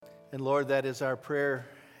And Lord, that is our prayer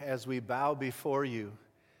as we bow before you.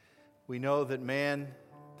 We know that man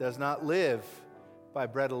does not live by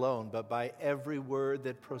bread alone, but by every word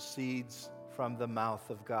that proceeds from the mouth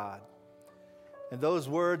of God. And those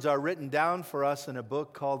words are written down for us in a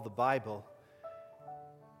book called the Bible.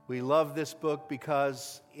 We love this book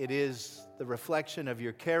because it is the reflection of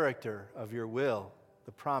your character, of your will,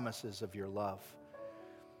 the promises of your love.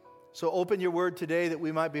 So open your word today that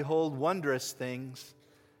we might behold wondrous things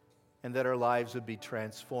and that our lives would be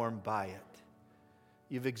transformed by it.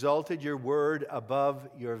 You've exalted your word above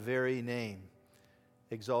your very name.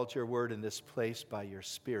 Exalt your word in this place by your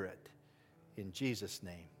Spirit. In Jesus'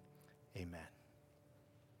 name, amen.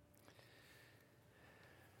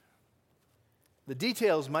 The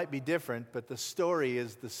details might be different, but the story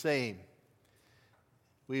is the same.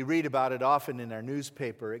 We read about it often in our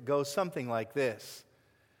newspaper. It goes something like this.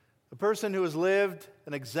 A person who has lived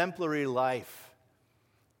an exemplary life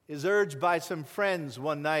is urged by some friends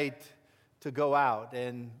one night to go out,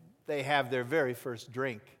 and they have their very first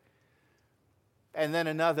drink. And then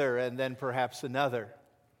another, and then perhaps another.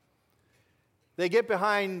 They get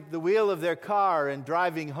behind the wheel of their car and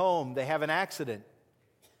driving home, they have an accident.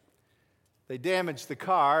 They damage the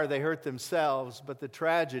car, they hurt themselves, but the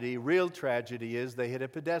tragedy, real tragedy, is they hit a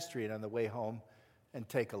pedestrian on the way home and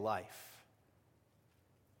take a life.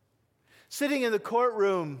 Sitting in the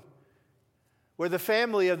courtroom where the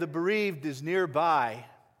family of the bereaved is nearby,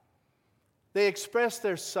 they express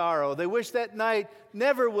their sorrow. They wish that night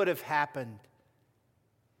never would have happened.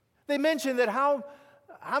 They mention that how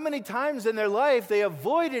many times in their life they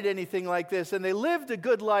avoided anything like this and they lived a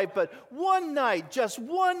good life, but one night, just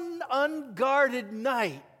one unguarded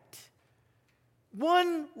night,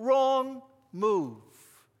 one wrong move,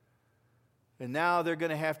 and now they're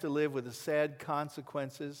going to have to live with the sad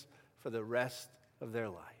consequences for the rest of their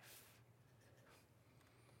life.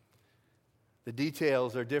 The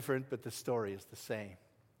details are different, but the story is the same.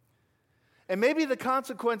 And maybe the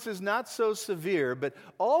consequence is not so severe, but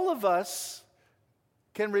all of us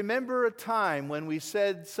can remember a time when we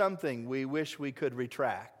said something we wish we could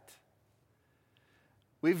retract.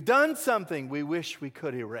 We've done something we wish we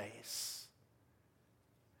could erase.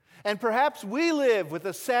 And perhaps we live with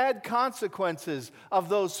the sad consequences of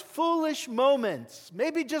those foolish moments,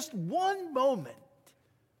 maybe just one moment,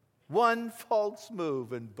 one false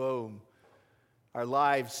move, and boom, our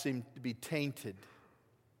lives seem to be tainted.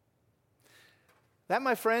 That,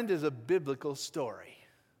 my friend, is a biblical story.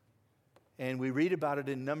 And we read about it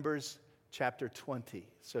in Numbers chapter 20.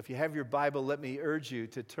 So if you have your Bible, let me urge you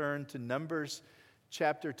to turn to Numbers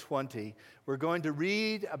chapter 20. We're going to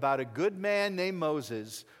read about a good man named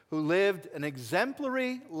Moses who lived an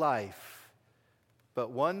exemplary life,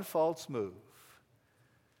 but one false move,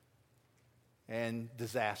 and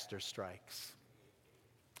disaster strikes.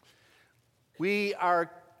 We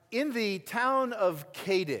are in the town of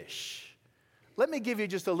Kadesh. Let me give you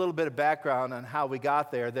just a little bit of background on how we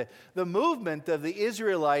got there. The movement of the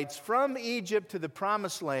Israelites from Egypt to the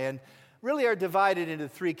Promised Land really are divided into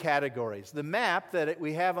three categories. The map that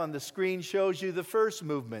we have on the screen shows you the first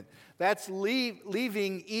movement. That's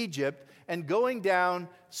leaving Egypt and going down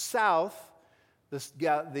south,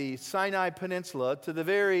 the Sinai Peninsula, to the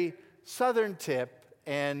very southern tip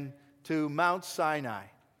and to Mount Sinai.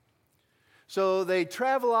 So they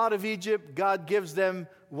travel out of Egypt. God gives them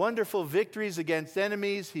wonderful victories against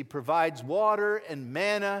enemies. He provides water and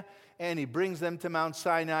manna, and He brings them to Mount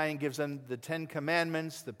Sinai and gives them the Ten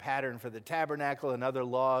Commandments, the pattern for the tabernacle, and other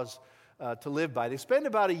laws to live by. They spend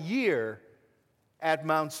about a year at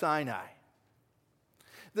Mount Sinai.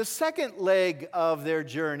 The second leg of their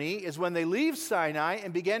journey is when they leave Sinai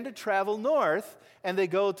and begin to travel north, and they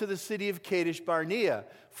go to the city of Kadesh Barnea,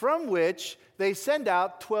 from which they send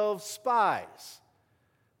out 12 spies,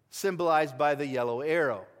 symbolized by the yellow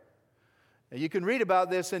arrow. Now, you can read about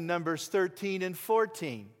this in Numbers 13 and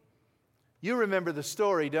 14. You remember the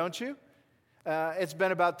story, don't you? It's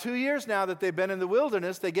been about 2 years now that they've been in the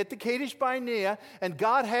wilderness. They get to Kadesh Barnea, and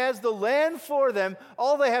God has the land for them.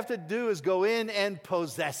 All they have to do is go in and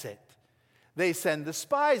possess it. They send the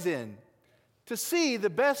spies in to see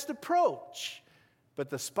the best approach.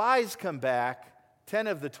 But the spies come back. 10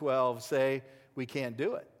 of the 12 say, we can't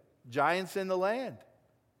do it. Giants in the land.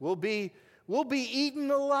 We'll be eaten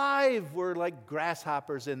alive. We're like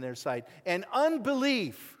grasshoppers in their sight. And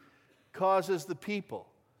unbelief causes the people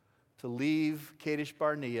to leave Kadesh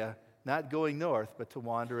Barnea, not going north, but to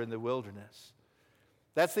wander in the wilderness.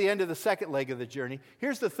 That's the end of the second leg of the journey.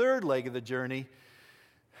 Here's the third leg of the journey.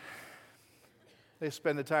 They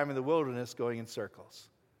spend the time in the wilderness going in circles.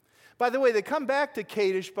 By the way, they come back to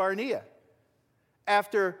Kadesh Barnea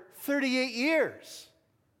after 38 years.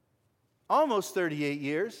 almost 38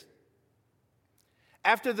 years.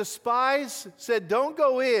 After the spies said, don't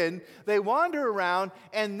go in, they wander around,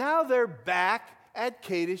 and now they're back at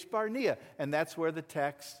Kadesh Barnea. And that's where the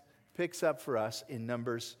text picks up for us in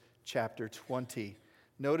Numbers chapter 20.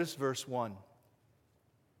 Notice verse 1.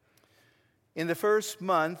 In the first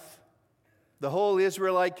month, the whole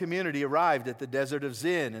Israelite community arrived at the desert of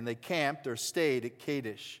Zin, and they camped or stayed at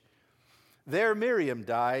Kadesh. There Miriam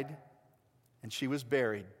died, and she was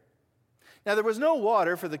buried. Now there was no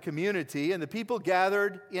water for the community, and the people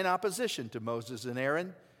gathered in opposition to Moses and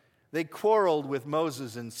Aaron. They quarreled with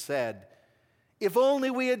Moses and said, "If only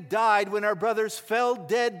we had died when our brothers fell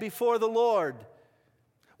dead before the Lord.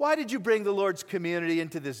 Why did you bring the Lord's community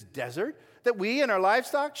into this desert, that we and our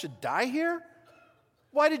livestock should die here?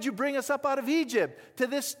 Why did you bring us up out of Egypt to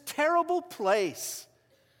this terrible place?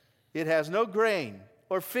 It has no grain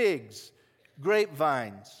or figs,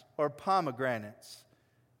 grapevines or pomegranates,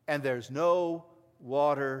 and there's no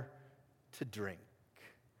water to drink."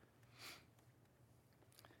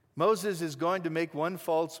 Moses is going to make one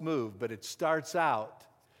false move, but it starts out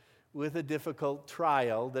with a difficult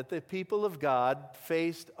trial that the people of God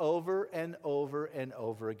faced over and over and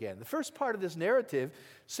over again. The first part of this narrative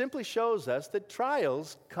simply shows us that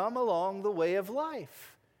trials come along the way of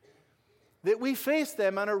life, that we face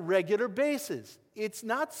them on a regular basis. It's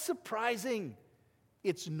not surprising,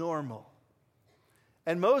 it's normal.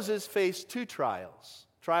 And Moses faced two trials.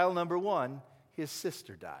 Trial number one, his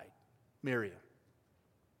sister died, Miriam.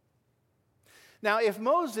 Now, if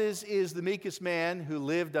Moses is the meekest man who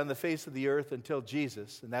lived on the face of the earth until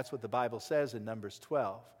Jesus, and that's what the Bible says in Numbers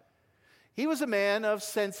 12, he was a man of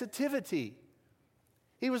sensitivity.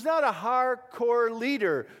 He was not a hardcore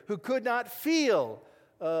leader who could not feel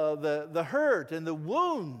the hurt and the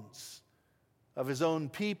wounds of his own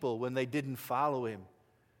people when they didn't follow him.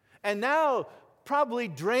 And now, probably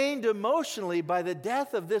drained emotionally by the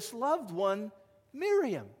death of this loved one,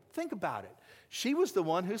 Miriam. Think about it. She was the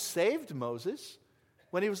one who saved Moses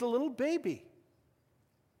when he was a little baby.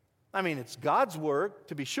 I mean, it's God's work,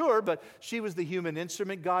 to be sure, but she was the human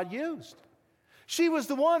instrument God used. She was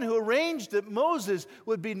the one who arranged that Moses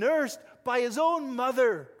would be nursed by his own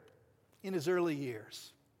mother in his early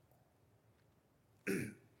years.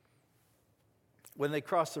 When they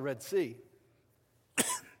crossed the Red Sea,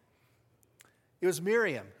 it was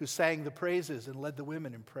Miriam who sang the praises and led the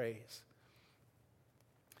women in praise.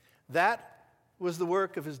 That was the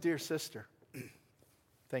work of his dear sister.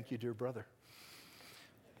 Thank you, dear brother.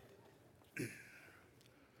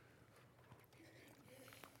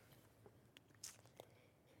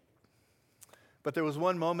 But there was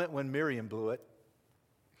one moment when Miriam blew it.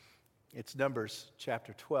 It's Numbers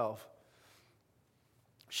chapter 12.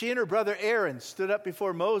 She and her brother Aaron stood up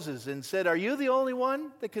before Moses and said, "Are you the only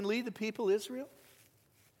one that can lead the people Israel?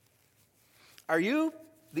 Are you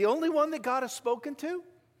the only one that God has spoken to?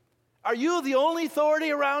 Are you the only authority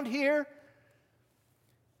around here?"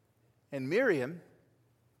 And Miriam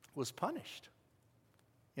was punished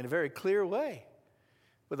in a very clear way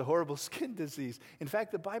with a horrible skin disease. In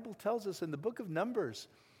fact, the Bible tells us in the book of Numbers,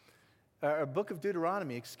 or book of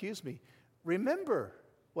Deuteronomy, remember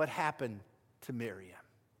what happened to Miriam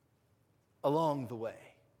along the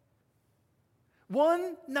way.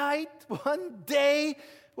 One night, one day,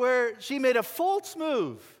 where she made a false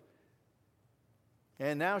move.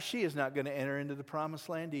 And now she is not going to enter into the promised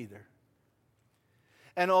land either.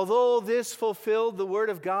 And although this fulfilled the word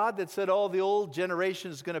of God that said all the old generation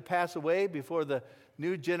is going to pass away before the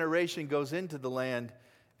new generation goes into the land,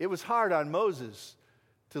 it was hard on Moses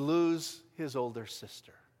to lose his older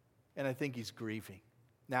sister. And I think he's grieving.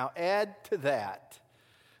 Now add to that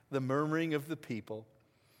the murmuring of the people.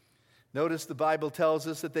 Notice the Bible tells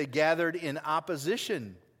us that they gathered in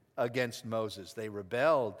opposition against Moses. They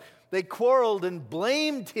rebelled. They quarreled and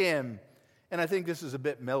blamed him. And I think this is a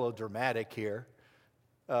bit melodramatic here.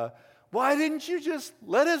 Why didn't you just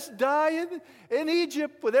let us die in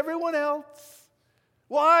Egypt with everyone else?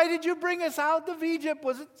 Why did you bring us out of Egypt?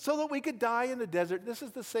 Was it so that we could die in the desert? This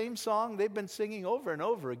is the same song they've been singing over and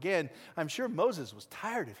over again. I'm sure Moses was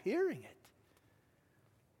tired of hearing it.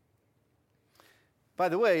 By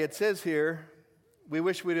the way, it says here, we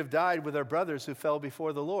wish we'd have died with our brothers who fell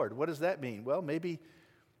before the Lord. What does that mean? Well, maybe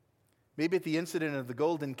at the incident of the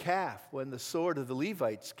golden calf, when the sword of the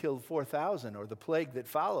Levites killed 4,000, or the plague that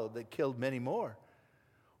followed that killed many more.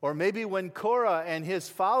 Or maybe when Korah and his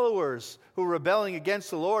followers who were rebelling against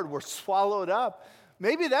the Lord were swallowed up.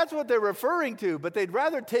 Maybe that's what they're referring to, but they'd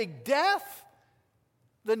rather take death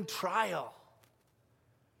than trial.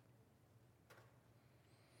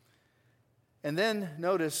 And then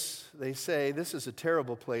notice they say, this is a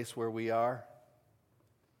terrible place where we are.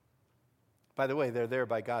 By the way, they're there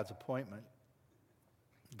by God's appointment.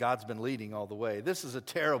 God's been leading all the way. This is a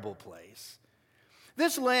terrible place.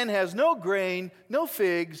 This land has no grain, no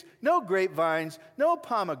figs, no grapevines, no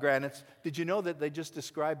pomegranates. Did you know that they just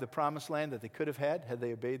described the promised land that they could have had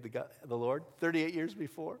they obeyed the Lord 38 years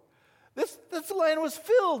before? This land was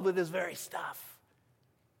filled with this very stuff.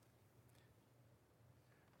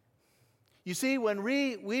 You see, when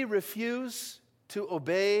we refuse to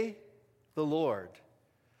obey the Lord,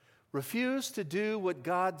 refuse to do what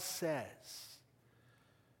God says,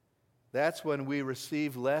 that's when we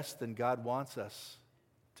receive less than God wants us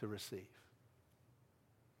to receive.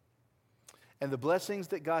 And the blessings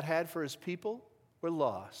that God had for his people were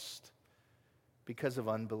lost because of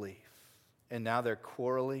unbelief. And now they're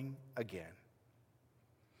quarreling again.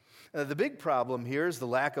 The big problem here is the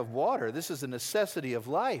lack of water. This is a necessity of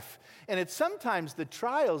life. And it's sometimes the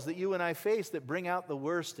trials that you and I face that bring out the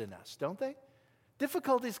worst in us, don't they?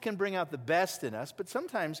 Difficulties can bring out the best in us, but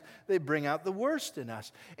sometimes they bring out the worst in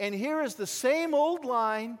us. And here is the same old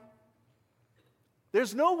line.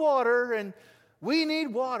 There's no water, and we need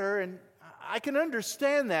water, and I can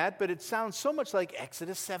understand that, but it sounds so much like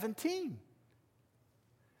Exodus 17.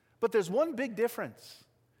 But there's one big difference.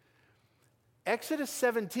 Exodus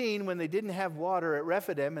 17, when they didn't have water at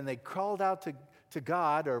Rephidim, and they called out to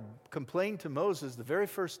God or complained to Moses the very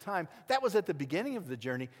first time, that was at the beginning of the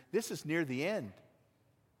journey. This is near the end.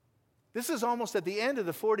 This is almost at the end of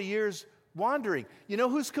the 40 years wandering. You know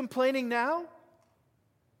who's complaining now?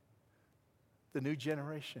 The new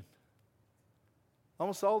generation.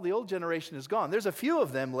 Almost all the old generation is gone. There's a few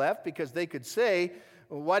of them left because they could say,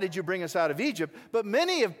 well, why did you bring us out of Egypt? But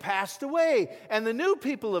many have passed away, and the new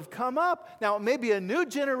people have come up. Now, it may be a new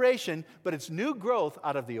generation, but it's new growth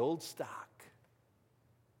out of the old stock.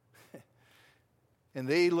 And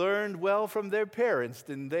they learned well from their parents,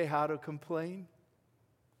 didn't they, how to complain?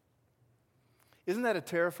 Isn't that a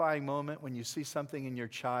terrifying moment when you see something in your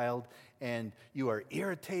child and you are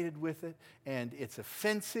irritated with it and it's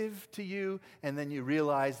offensive to you, and then you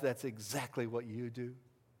realize that's exactly what you do?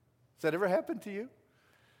 Has that ever happened to you?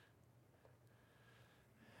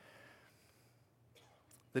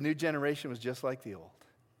 The new generation was just like the old.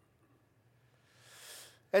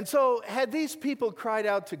 And so, had these people cried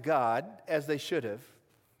out to God, as they should have,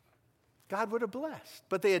 God would have blessed.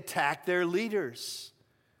 But they attacked their leaders.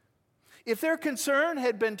 If their concern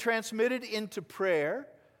had been transmitted into prayer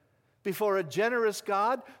before a generous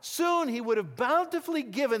God, soon he would have bountifully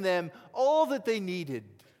given them all that they needed.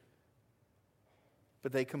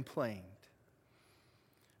 But they complained.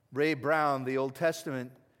 Ray Brown, the Old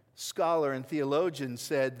Testament scholar and theologian,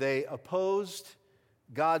 said they opposed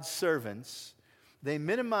God's servants. They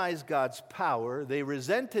minimized God's power. They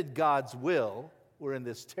resented God's will. We're in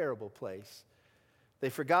this terrible place.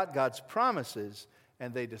 They forgot God's promises,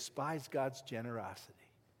 and they despised God's generosity.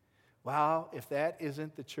 Wow, if that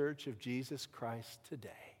isn't the church of Jesus Christ today.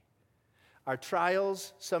 Our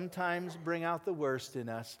trials sometimes bring out the worst in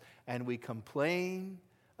us, and we complain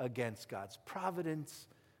against God's providence,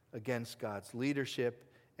 against God's leadership,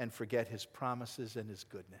 and forget his promises and his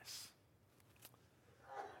goodness.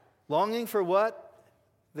 Longing for what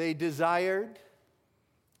they desired,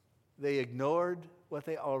 they ignored what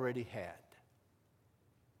they already had.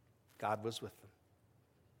 God was with them.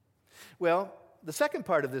 Well, the second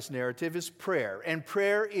part of this narrative is prayer, and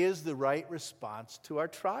prayer is the right response to our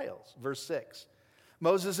trials. Verse 6,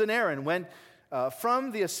 Moses and Aaron went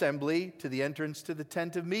from the assembly to the entrance to the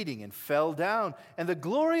tent of meeting and fell down, and the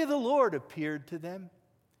glory of the Lord appeared to them.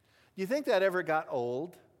 Do you think that ever got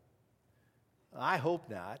old? I hope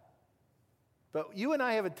not. But you and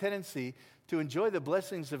I have a tendency to enjoy the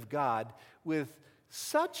blessings of God with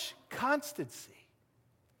such constancy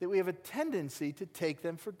that we have a tendency to take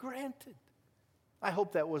them for granted. I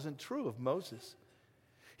hope that wasn't true of Moses.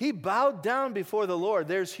 He bowed down before the Lord.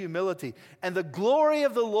 There's humility. And the glory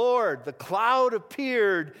of the Lord, the cloud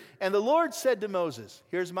appeared. And the Lord said to Moses,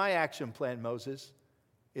 here's my action plan, Moses.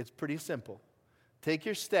 It's pretty simple. Take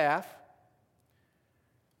your staff.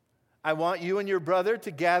 I want you and your brother to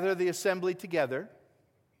gather the assembly together.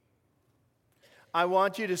 I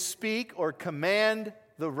want you to speak or command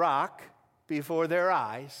the rock before their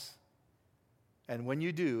eyes. And when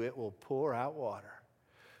you do, it will pour out water.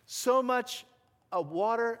 So much of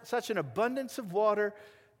water, such an abundance of water,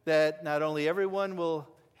 that not only everyone will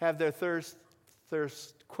have their thirst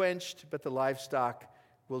quenched, but the livestock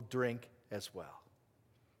will drink as well.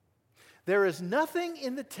 There is nothing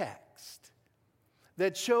in the text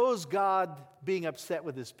that shows God being upset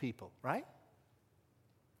with his people, right?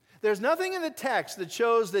 There's nothing in the text that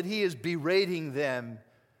shows that he is berating them,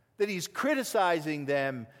 that he's criticizing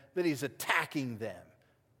them, that he's attacking them.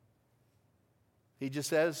 He just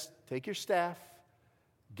says, take your staff,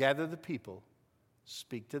 gather the people,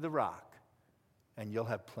 speak to the rock, and you'll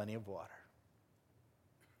have plenty of water.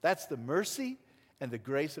 That's the mercy and the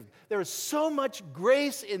grace of God. There is so much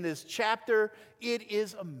grace in this chapter. It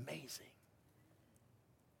is amazing.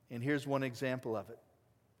 And here's one example of it.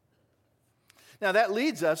 Now that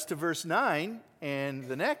leads us to verse 9, and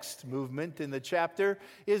the next movement in the chapter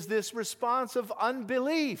is this response of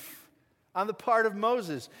unbelief on the part of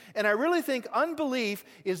Moses. And I really think unbelief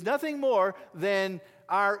is nothing more than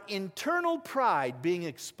our internal pride being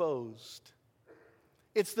exposed.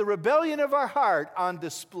 It's the rebellion of our heart on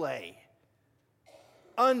display.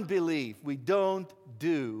 Unbelief. We don't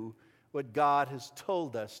do what God has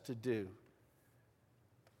told us to do.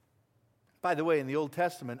 By the way, in the Old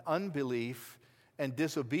Testament, unbelief and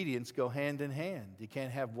disobedience go hand in hand. You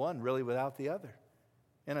can't have one really without the other.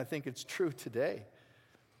 And I think it's true today.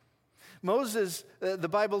 Moses, the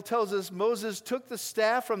Bible tells us, Moses took the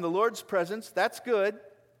staff from the Lord's presence. That's good,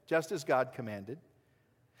 just as God commanded.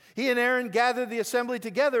 He and Aaron gathered the assembly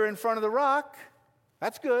together in front of the rock.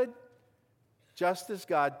 That's good, just as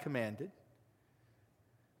God commanded.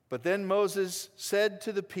 But then Moses said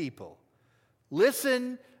to the people,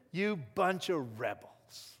 "Listen, you bunch of rebels.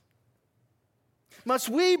 Must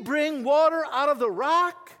we bring water out of the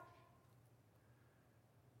rock?"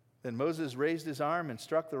 Then Moses raised his arm and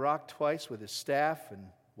struck the rock twice with his staff,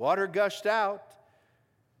 and water gushed out,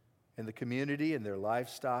 and the community and their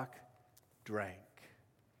livestock drank.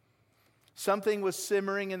 Something was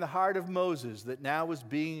simmering in the heart of Moses that now was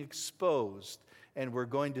being exposed, and we're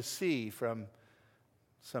going to see from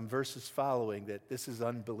some verses following that this is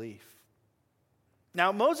unbelief.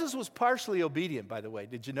 Now, Moses was partially obedient, by the way.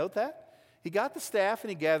 Did you note that? He got the staff and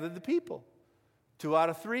he gathered the people. 2 out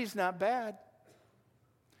of 3 is not bad.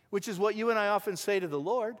 Which is what you and I often say to the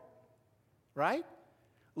Lord, right?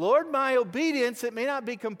 Lord, my obedience, it may not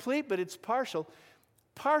be complete, but it's partial.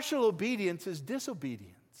 Partial obedience is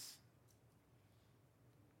disobedience.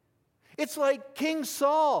 It's like King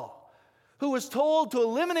Saul, who was told to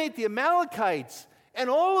eliminate the Amalekites and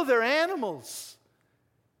all of their animals.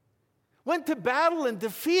 Went to battle and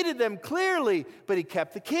defeated them clearly, but he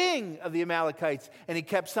kept the king of the Amalekites, and he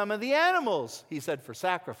kept some of the animals, he said, for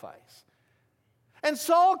sacrifice. And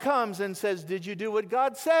Saul comes and says, "Did you do what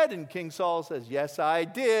God said?" And King Saul says, "Yes, I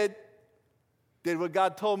did. Did what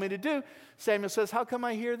God told me to do." Samuel says, "How come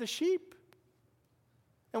I hear the sheep?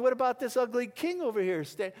 And what about this ugly king over here?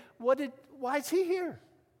 Why is he here?"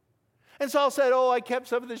 And Saul said, "Oh, I kept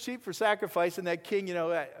some of the sheep for sacrifice, and that king,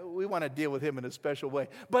 we want to deal with him in a special way.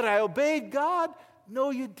 But I obeyed God."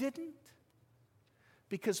 No, you didn't.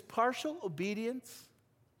 Because partial obedience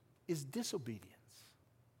is disobedience.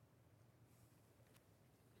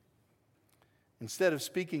 Instead of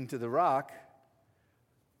speaking to the rock,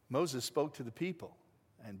 Moses spoke to the people.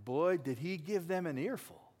 And boy, did he give them an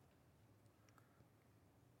earful.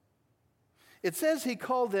 It says he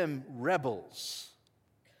called them rebels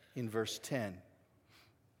in verse 10.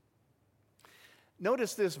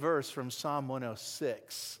 Notice this verse from Psalm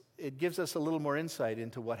 106. It gives us a little more insight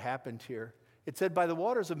into what happened here. It said, "By the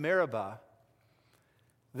waters of Meribah,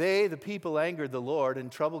 the people, angered the Lord, and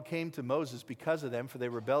trouble came to Moses because of them, for they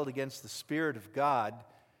rebelled against the Spirit of God.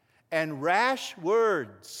 And rash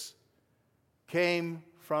words came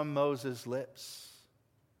from Moses' lips."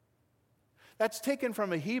 That's taken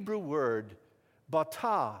from a Hebrew word,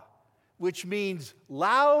 batah, which means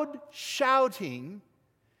loud shouting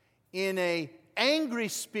in an angry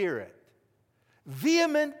spirit.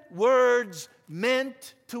 Vehement words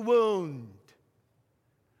meant to wound.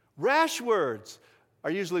 Rash words are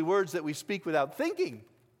usually words that we speak without thinking.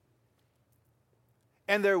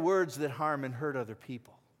 And they're words that harm and hurt other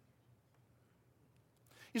people.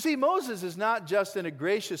 You see, Moses is not just in a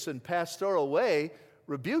gracious and pastoral way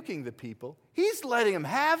rebuking the people. He's letting them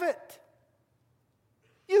have it.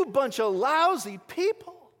 You bunch of lousy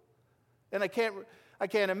people. And I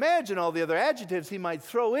can't imagine all the other adjectives he might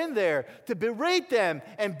throw in there to berate them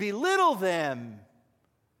and belittle them.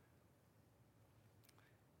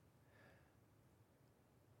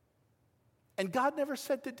 And God never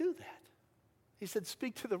said to do that. He said,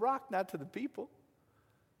 speak to the rock, not to the people.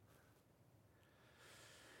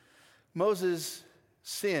 Moses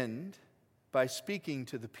sinned by speaking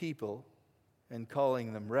to the people and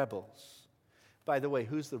calling them rebels. By the way,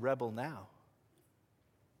 who's the rebel now?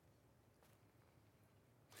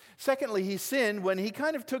 Secondly, he sinned when he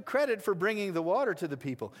kind of took credit for bringing the water to the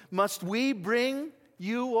people. Must we bring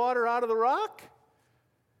you water out of the rock?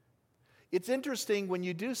 It's interesting, when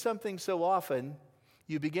you do something so often,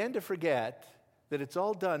 you begin to forget that it's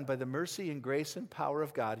all done by the mercy and grace and power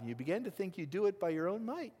of God, and you begin to think you do it by your own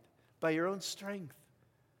might. by your own strength.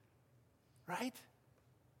 Right?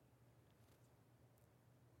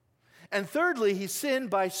 And thirdly, he sinned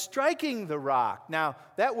by striking the rock. Now,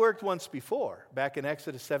 that worked once before, back in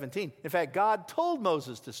Exodus 17. In fact, God told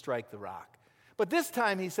Moses to strike the rock. But this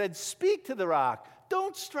time he said, speak to the rock.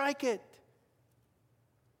 Don't strike it.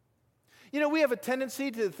 You know, we have a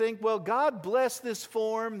tendency to think, well, God blessed this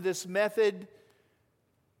form, this method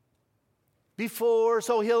before,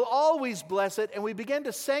 so he'll always bless it. And we begin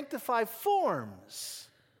to sanctify forms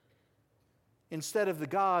instead of the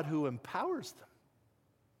God who empowers them.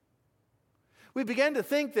 We began to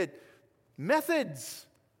think that methods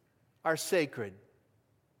are sacred.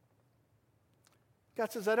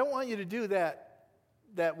 God says, I don't want you to do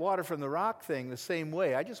that water from the rock thing the same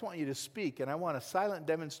way. I just want you to speak, and I want a silent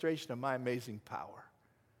demonstration of my amazing power.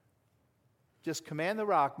 Just command the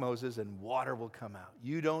rock, Moses, and water will come out.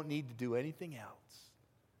 You don't need to do anything else.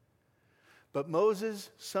 But Moses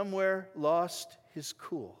somewhere lost his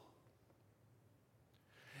cool.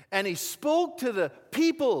 And he spoke to the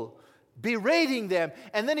people, berating them,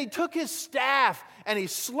 and then he took his staff and he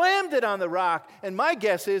slammed it on the rock, and my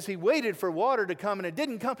guess is he waited for water to come and it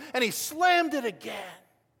didn't come, and he slammed it again.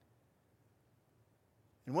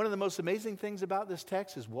 And one of the most amazing things about this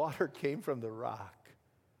text is water came from the rock.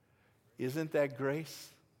 Isn't that grace?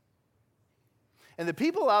 And the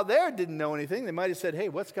people out there didn't know anything. They might have said, hey,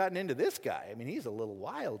 what's gotten into this guy? I mean, he's a little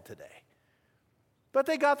wild today. But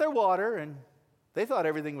they got their water and they thought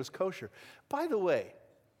everything was kosher. By the way,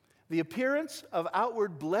 the appearance of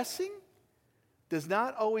outward blessing does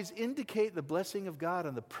not always indicate the blessing of God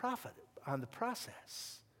on the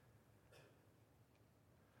process.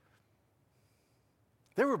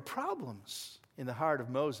 There were problems in the heart of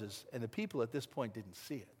Moses, and the people at this point didn't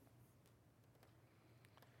see it.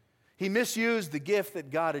 He misused the gift that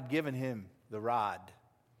God had given him, the rod.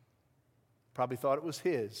 Probably thought it was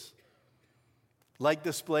his, like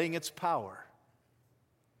displaying its power.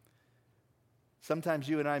 Sometimes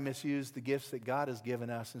you and I misuse the gifts that God has given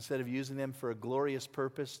us. Instead of using them for a glorious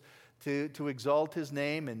purpose, to exalt his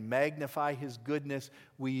name and magnify his goodness,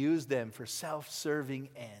 we use them for self-serving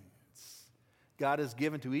ends. God has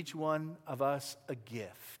given to each one of us a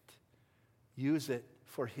gift. Use it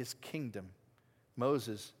for his kingdom.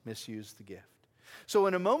 Moses misused the gift. So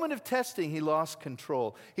in a moment of testing, he lost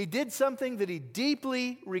control. He did something that he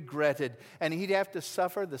deeply regretted, and he'd have to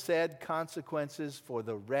suffer the sad consequences for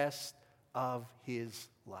the rest of his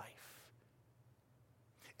life.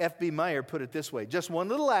 F.B. Meyer put it this way: just one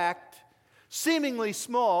little act, seemingly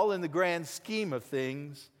small in the grand scheme of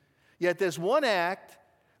things, yet this one act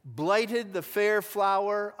blighted the fair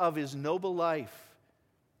flower of his noble life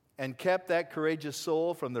and kept that courageous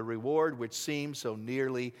soul from the reward which seemed so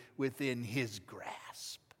nearly within his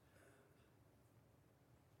grasp.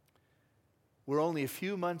 We're only a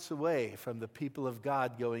few months away from the people of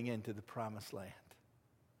God going into the promised land.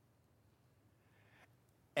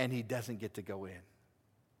 And he doesn't get to go in.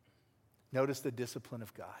 Notice the discipline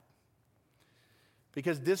of God.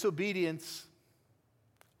 Because disobedience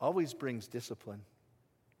always brings discipline.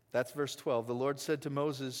 That's verse 12. The Lord said to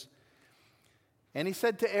Moses, and he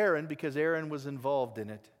said to Aaron, because Aaron was involved in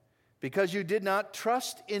it, because you did not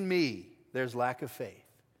trust in me, there's lack of faith.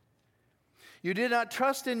 You did not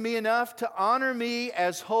trust in me enough to honor me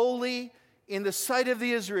as holy in the sight of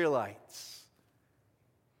the Israelites.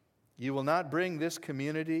 You will not bring this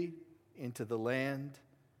community into the land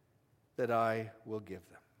that I will give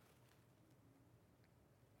them.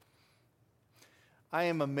 I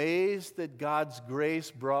am amazed that God's grace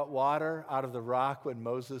brought water out of the rock when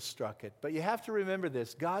Moses struck it. But you have to remember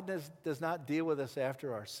this: God does not deal with us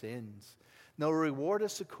after our sins, nor reward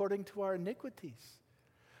us according to our iniquities.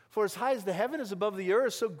 For as high as the heaven is above the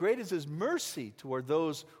earth, so great is his mercy toward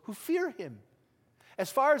those who fear him. As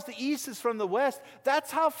far as the east is from the west, that's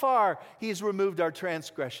how far he has removed our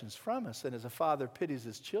transgressions from us. And as a father pities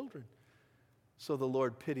his children, so the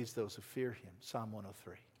Lord pities those who fear him. Psalm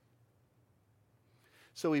 103.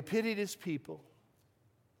 So he pitied his people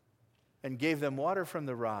and gave them water from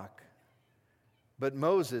the rock. But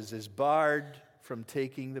Moses is barred from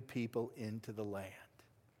taking the people into the land.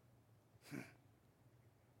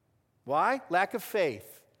 Why? Lack of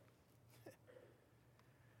faith.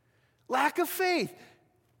 Lack of faith.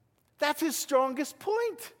 That's his strongest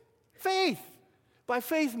point. Faith. By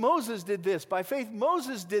faith, Moses did this. By faith,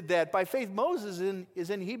 Moses did that. By faith, Moses is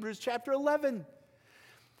in Hebrews chapter 11.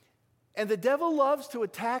 And the devil loves to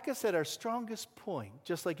attack us at our strongest point,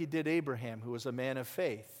 just like he did Abraham, who was a man of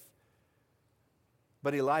faith.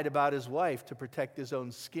 But he lied about his wife to protect his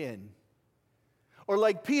own skin. Or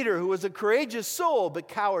like Peter, who was a courageous soul, but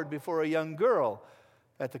cowered before a young girl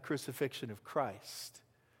at the crucifixion of Christ.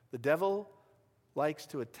 The devil likes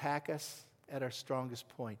to attack us at our strongest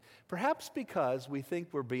point, perhaps because we think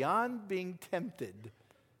we're beyond being tempted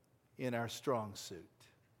in our strong suit.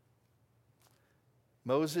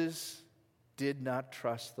 Moses did not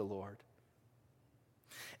trust the Lord.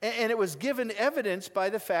 And it was given evidence by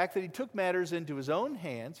the fact that he took matters into his own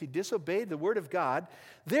hands. He disobeyed the word of God,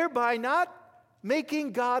 thereby not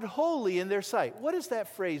making God holy in their sight. What does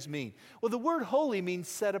that phrase mean? Well, the word holy means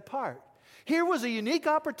set apart. Here was a unique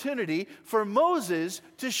opportunity for Moses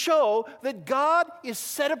to show that God is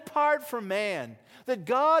set apart from man, that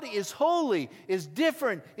God is holy, is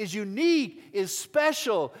different, is unique, is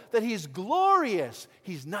special, that He's glorious.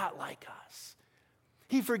 He's not like us.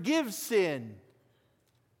 He forgives sin.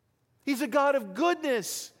 He's a God of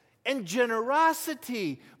goodness and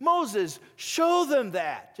generosity. Moses, show them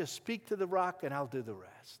that. Just speak to the rock and I'll do the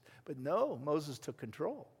rest. But no, Moses took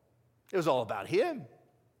control. It was all about him.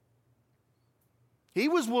 He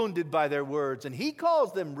was wounded by their words, and he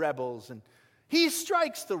calls them rebels, and he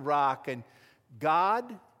strikes the rock, and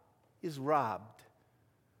God is robbed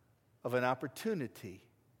of an opportunity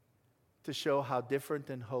to show how different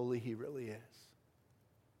and holy He really is.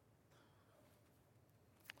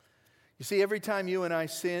 You see, every time you and I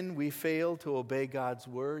sin, we fail to obey God's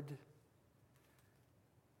word,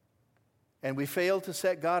 and we fail to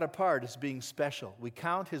set God apart as being special. We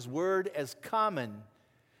count His word as common,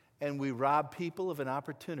 and we rob people of an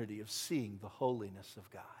opportunity of seeing the holiness of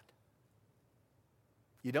God.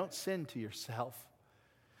 You don't sin to yourself.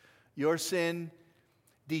 Your sin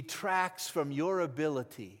detracts from your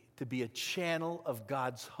ability to be a channel of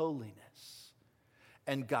God's holiness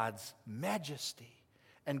and God's majesty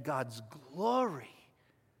and God's glory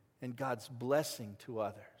and God's blessing to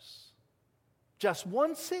others. Just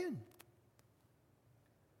one sin.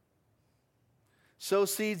 Sow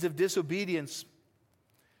seeds of disobedience,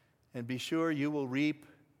 and be sure you will reap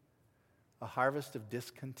a harvest of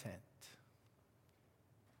discontent.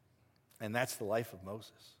 And that's the life of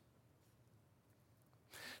Moses.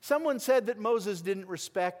 Someone said that Moses didn't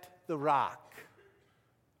respect the rock.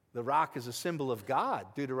 The rock is a symbol of God,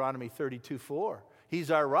 Deuteronomy 32:4.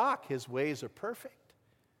 He's our rock. His ways are perfect.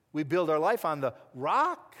 We build our life on the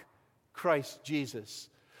rock, Christ Jesus.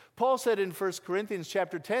 Paul said in 1 Corinthians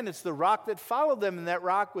chapter 10, it's the rock that followed them, and that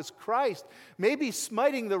rock was Christ. Maybe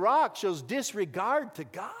smiting the rock shows disregard to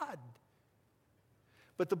God.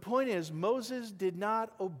 But the point is, Moses did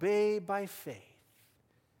not obey by faith,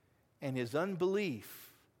 and his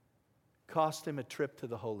unbelief cost him a trip to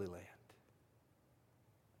the Holy Land.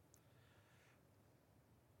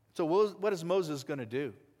 So what is Moses going to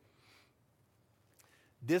do?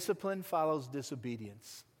 Discipline follows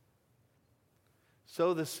disobedience.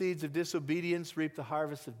 Sow the seeds of disobedience, reap the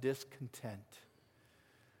harvest of discontent.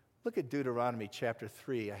 Look at Deuteronomy chapter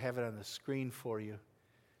 3. I have it on the screen for you.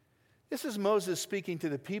 This is Moses speaking to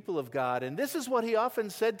the people of God, and this is what he often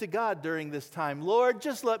said to God during this time. Lord,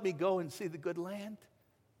 just let me go and see the good land.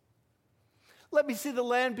 Let me see the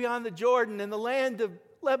land beyond the Jordan and the land of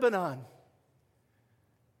Lebanon.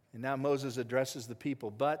 And now Moses addresses the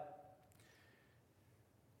people, but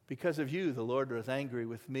because of you, the Lord was angry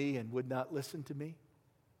with me and would not listen to me.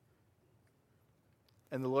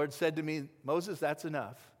 And the Lord said to me, Moses, that's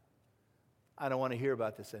enough. I don't want to hear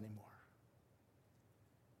about this anymore.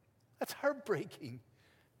 That's heartbreaking.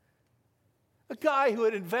 A guy who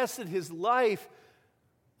had invested his life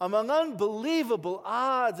among unbelievable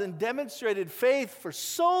odds and demonstrated faith for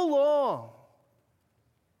so long,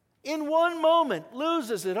 in one moment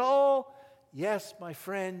loses it all. Yes, my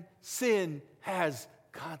friend, sin has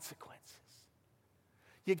consequences.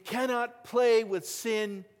 You cannot play with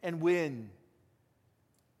sin and win.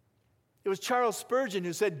 It was Charles Spurgeon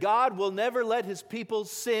who said, God will never let His people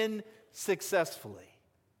sin successfully.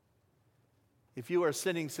 If you are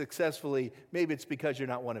sinning successfully, maybe it's because you're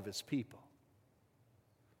not one of His people.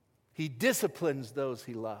 He disciplines those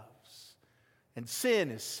He loves. And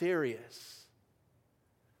sin is serious.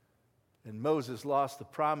 And Moses lost the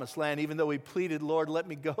promised land, even though he pleaded, Lord, let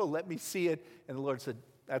me go, let me see it. And the Lord said,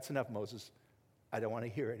 that's enough, Moses. I don't want to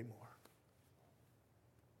hear anymore.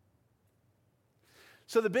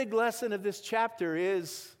 So the big lesson of this chapter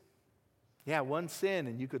is, one sin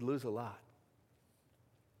and you could lose a lot.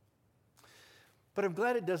 But I'm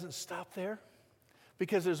glad it doesn't stop there,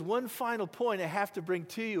 because there's one final point I have to bring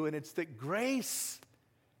to you, and it's that grace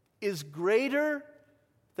is greater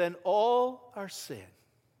than all our sin.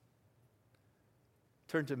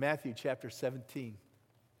 Turn to Matthew chapter 17.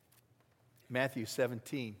 Matthew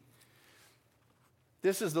 17.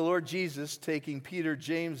 This is the Lord Jesus taking Peter,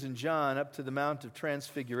 James, and John up to the Mount of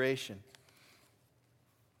Transfiguration.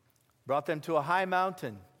 Brought them to a high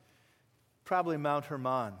mountain. Probably Mount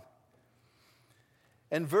Hermon.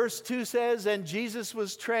 And verse 2 says, and Jesus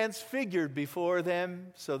was transfigured before them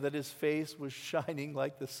so that his face was shining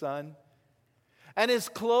like the sun. And his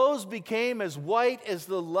clothes became as white as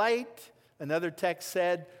the light. Another text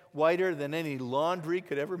said, whiter than any laundry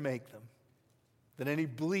could ever make them, than any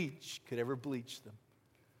bleach could ever bleach them.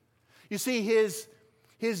 You see,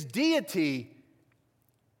 his deity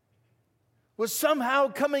was somehow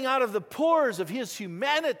coming out of the pores of his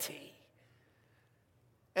humanity.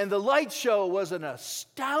 And the light show was an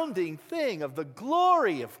astounding thing of the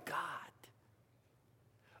glory of God.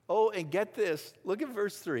 Oh, and get this. Look at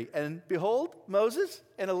verse 3. And behold, Moses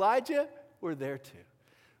and Elijah were there too.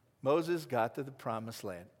 Moses got to the promised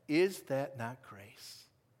land. Is that not grace?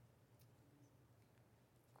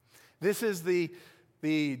 This is the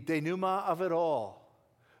denouement of it all.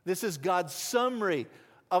 This is God's summary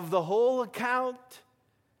of the whole account.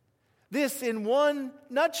 This, in one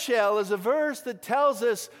nutshell, is a verse that tells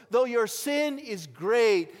us, though your sin is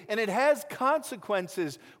great and it has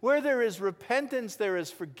consequences, where there is repentance, there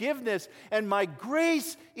is forgiveness, and my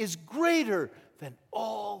grace is greater than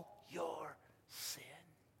all your sin.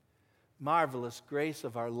 Marvelous grace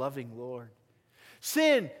of our loving Lord.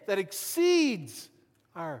 Sin that exceeds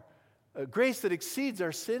our grace that exceeds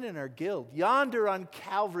our sin and our guilt. Yonder on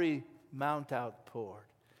Calvary Mount outpoured.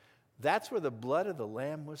 That's where the blood of the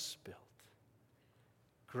Lamb was spilled.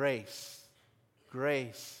 Grace,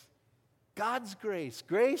 grace, God's grace,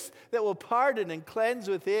 grace that will pardon and cleanse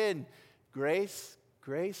within. Grace,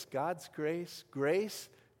 grace, God's grace, grace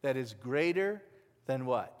that is greater than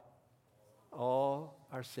what? All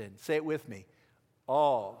our sin. Say it with me.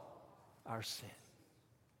 All our sin.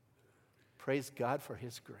 Praise God for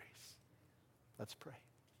his grace. Let's pray.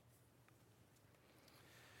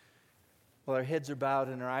 While our heads are bowed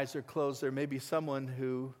and our eyes are closed, there may be someone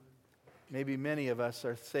who, maybe many of us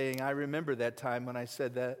are saying, I remember that time when I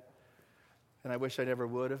said that, and I wish I never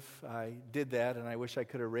would have. I did that, and I wish I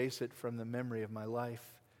could erase it from the memory of my life.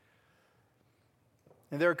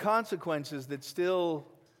 And there are consequences that still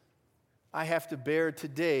I have to bear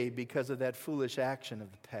today because of that foolish action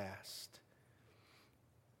of the past.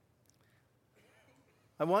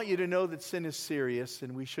 I want you to know that sin is serious,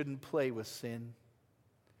 and we shouldn't play with sin.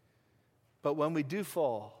 But when we do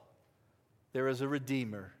fall, there is a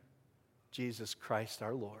Redeemer, Jesus Christ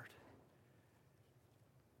our Lord.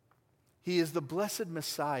 He is the blessed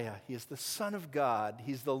Messiah. He is the Son of God.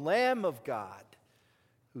 He's the Lamb of God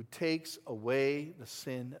who takes away the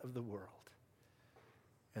sin of the world.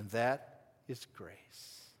 And that is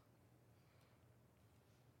grace.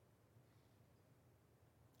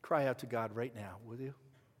 Cry out to God right now, will you?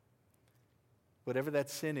 Whatever that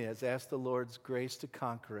sin is, ask the Lord's grace to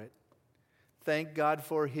conquer it. Thank God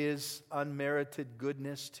for his unmerited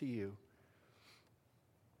goodness to you.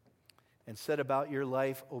 And set about your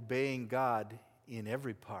life obeying God in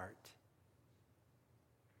every part.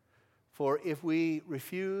 For if we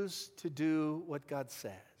refuse to do what God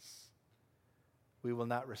says, we will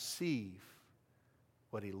not receive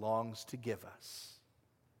what he longs to give us.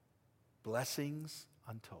 Blessings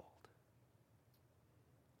untold.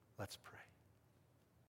 Let's pray.